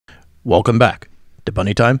Welcome back to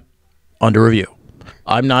Bunny Time Under Review.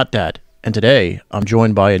 I'm Not Dad, and today I'm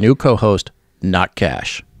joined by a new co-host, Not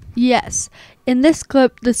Cash. Yes. In this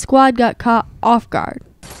clip, the squad got caught off guard.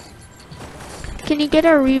 Can you get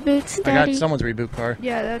our reboots, I Daddy? got someone's reboot car.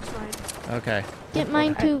 Yeah, that's fine. Okay. Get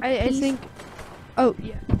mine too, I please. think... Oh,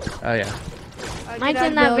 yeah. Oh, yeah. Mine's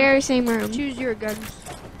in that very same room. Choose your guns.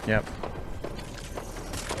 Yep.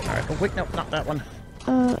 Alright. Oh, wait, no, not that one.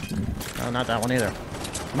 No, not that one either.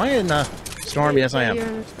 Am I in the storm? Yes, I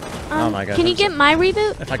am. Oh, my God. Can you get my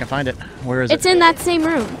reboot? If I can find it. Where is it? It's in that same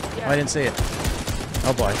room. Oh, I didn't see it.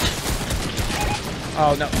 Oh, boy.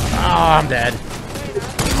 Oh, no. Oh, I'm dead.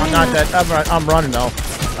 I'm not dead. I'm running, though.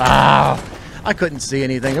 Ah. I couldn't see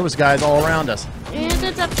anything. There was guys all around us. And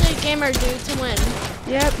it's up to Gamer Dude to win.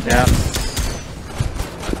 Yep. Yeah.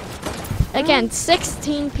 Again,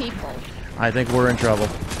 16 people. I think we're in trouble.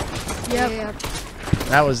 Yep.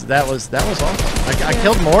 That was awesome. I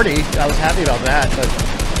killed Morty. I was happy about that,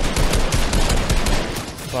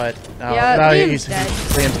 but no, Yeah, no, Liam's he's dead.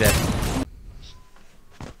 Liam's dead.